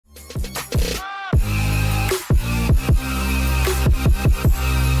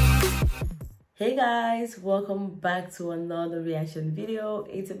Hey guys, welcome back to another reaction video.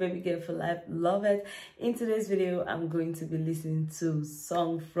 It's a baby girl for life, Loveth. In today's video, I'm going to be listening to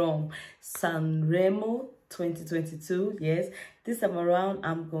song from Sanremo 2022. Yes, this time around,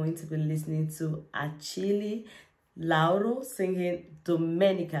 I'm going to be listening to Achilli, Lauro singing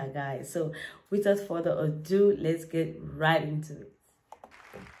Domenica, guys. So without further ado, let's get right into it.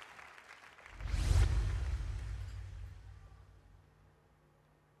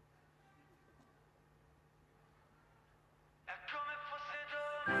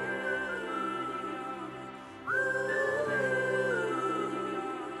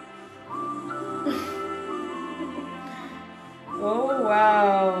 Oh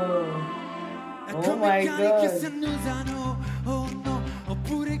wow! Oh my god! Che si annusano, oh no,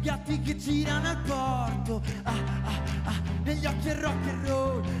 oppure gatti che girano al porto. Negli occhi è rock and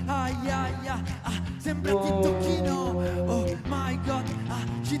roll. Sembra ti tocchino. Oh my god,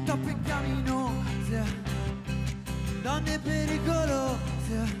 città peccaminosa. Donne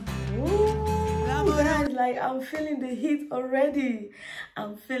pericolose. Ooh, guys, like I'm feeling the heat already.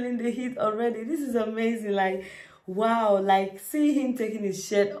 I'm feeling the heat already. This is amazing. Like, wow, like see him taking his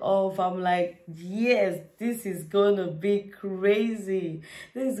shirt off. I'm like, yes, this is gonna be crazy.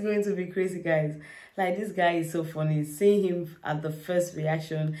 This is going to be crazy, guys. Like, this guy is so funny. Seeing him at the first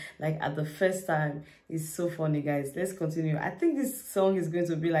reaction, like at the first time, is so funny, guys. Let's continue. I think this song is going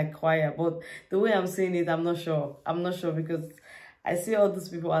to be like choir, but the way I'm saying it, I'm not sure. I'm not sure because I see all those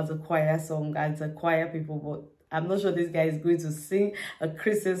people as a choir song, as a choir people, but I'm not sure this guy is going to sing a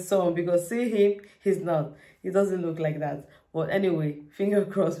Christian song because see him, he's not. He doesn't look like that. But anyway, finger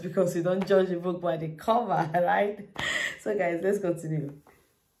crossed because you don't judge a book by the cover, right? So guys, let's continue.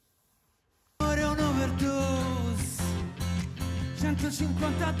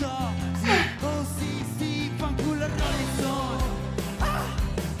 150 dosi, oh sì, fanculo il Rolling Stone.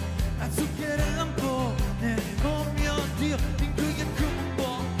 Zucchero e lampone, oh mio Dio, ingoia come un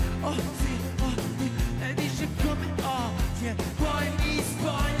po'. Oh sì, e dice come sì, poi mi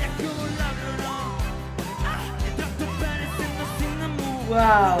spoglia come un ladro, no. E tratto bene se non si innamora.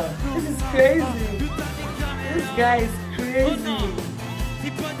 Wow, this is crazy. This guy is crazy.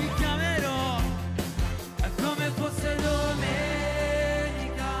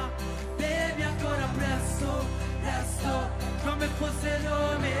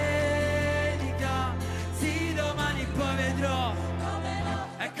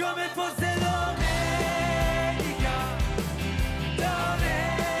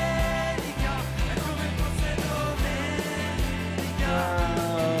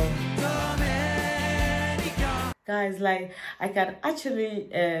 Guys, like I can actually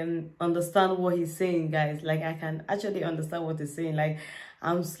understand what he's saying, guys. Like I can actually understand what he's saying. Like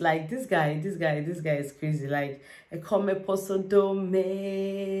I'm like this guy is crazy. Like 𝐃𝐚 posso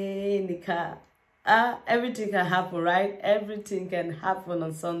domenica. Everything can happen, right? Everything can happen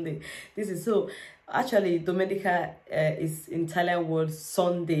on Sunday. This is so actually Domenica is in Italian word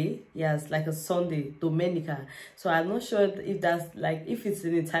Sunday. Yes, like a Sunday, Domenica. So I'm not sure if that's like if it's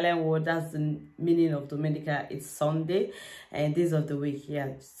an Italian word, that's the meaning of Domenica. It's Sunday and days of the week.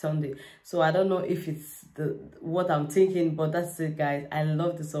 Yeah, Sunday. So I don't know if it's what I'm thinking, but that's it, guys. I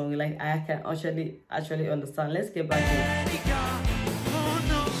love the song. Like I can actually understand. Let's get back to it.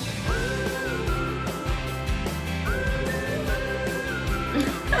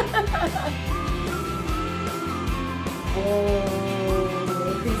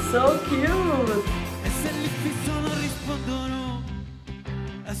 Oh, he's so cute. E se li fisso non rispondono,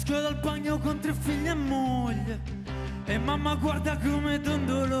 esco dal bagno con 3 figli e moglie, e mamma guarda come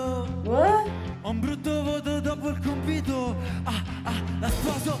dondolo. What? Ho un brutto voto dopo il compito. La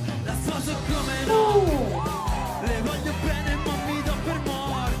sposo come no. Le voglio bene ma mi do per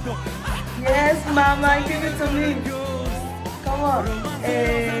morto. Yes, mama, give it to me. Come on.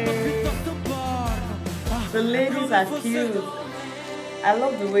 The ladies are cute. I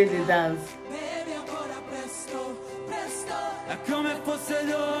love the way they dance. È come fosse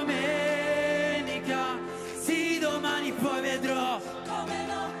domenica. Sì, domani poi vedrò.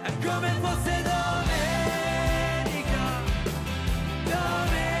 È come fosse domenica.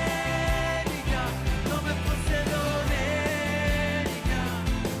 Domenica. Come fosse domenica.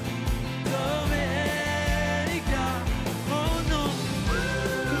 Domenica. Oh no.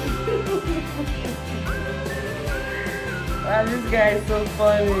 Wow, this guy is so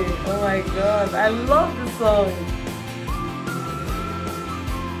funny. Oh my god, I love the song.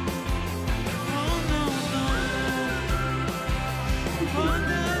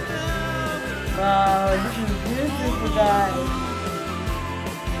 Wow, this is beautiful, guys.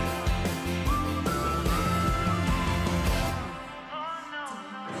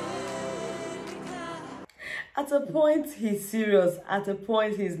 at a point he's serious, at a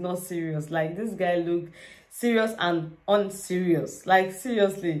point he's not serious. Like, this guy looked serious and unserious. Like,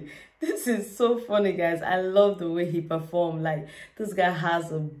 seriously, this is so funny, guys. I love the way he performed. Like, this guy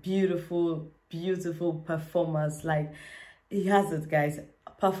has a beautiful performance. Like, he has it, guys.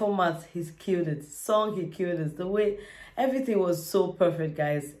 Performance, he's killed it. Song, he killed it. The way everything was so perfect,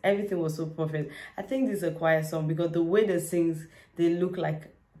 guys. Everything was so perfect. I think this is a choir song because the way they sing, they look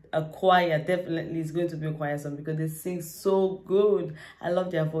like a choir. Definitely it's going to be a choir song because they sing so good. I love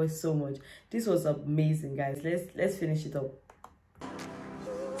their voice so much. This was amazing, guys. Let's finish it up.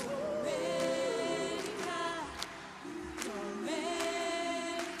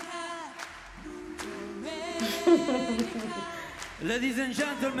 Ladies and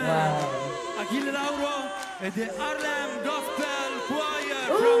gentlemen, Achilli Lauro and the Harlem Gospel Choir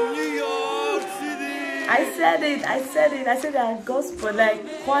from New York City. I said they are gospel,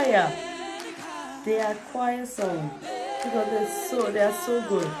 like choir. They are choir songs because they are so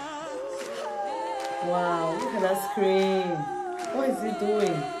good. Wow, look at that scream. What is he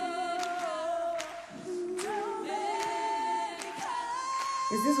doing?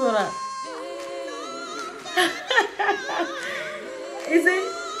 Is this what I...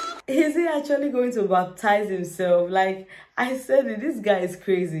 Is he actually going to baptize himself? Like I said, this guy is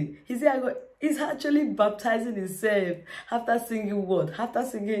crazy. He's actually baptizing himself after singing what? After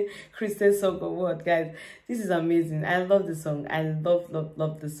singing Christian song or what, guys? This is amazing. I love the song. I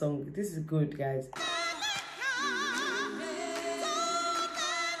love the song. This is good, guys.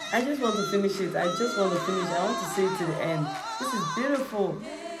 I just want to finish it. I want to see it to the end. This is beautiful.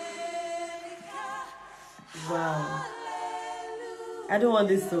 Wow. I don't want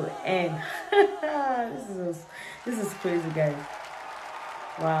this to end. This is crazy, guys.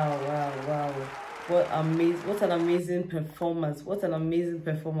 Wow. What an amazing performance.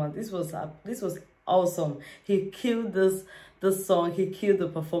 This was awesome. He killed this song. He killed the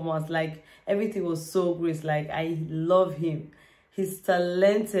performance. Like, everything was so great. Like, I love him. He's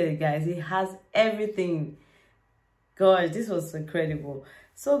talented, guys. He has everything. Gosh, this was incredible.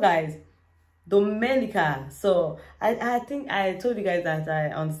 So, guys, Domenica. So I think I told you guys that I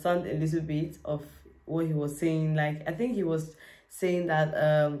understand a little bit of what he was saying. Like, I think he was saying that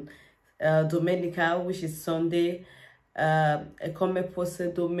Domenica, which is Sunday, come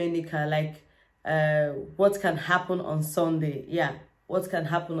posse Domenica, like what can happen on Sunday. Yeah, what can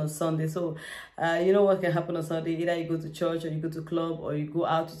happen on Sunday. So you know what can happen on Sunday. Either you go to church or you go to club or you go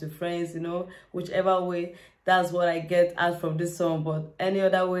out with your friends, you know, whichever way. That's what I get out from this song. But any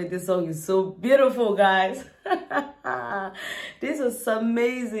other way, this song is so beautiful, guys. This was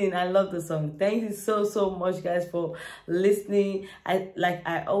amazing. I love the song. Thank you so much, guys, for listening. Like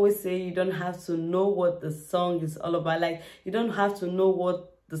I always say, you don't have to know what the song is all about. Like, you don't have to know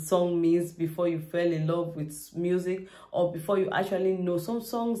what the song means before you fell in love with music, or before you actually know. Some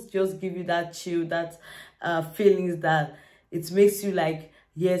songs just give you that chill, that feelings that it makes you like,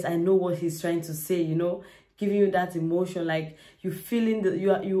 yes, I know what he's trying to say, you know, giving you that emotion. Like, you feeling the,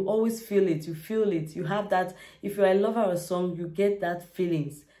 you always feel it, you have that. If you're a lover of a song, you get that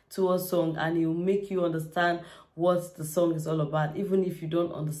feelings to a song, and it will make you understand what the song is all about, even if you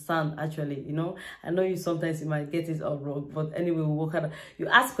don't understand actually, you know. I know you sometimes you might get it all wrong, but anyway, we'll work out. You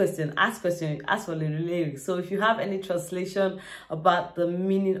ask for the lyrics. So if you have any translation about the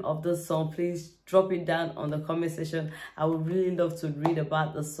meaning of the song, please drop it down on the comment section. I would really love to read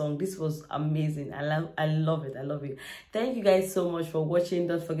about the song. This was amazing. I love it. Thank you guys so much for watching.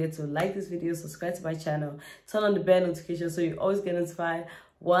 Don't forget to like this video, subscribe to my channel, turn on the bell notification so you always get notified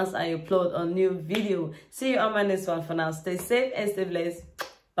once I upload a new video. See you on my next one. For now, stay safe and stay blessed.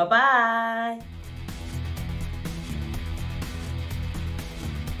 Bye bye.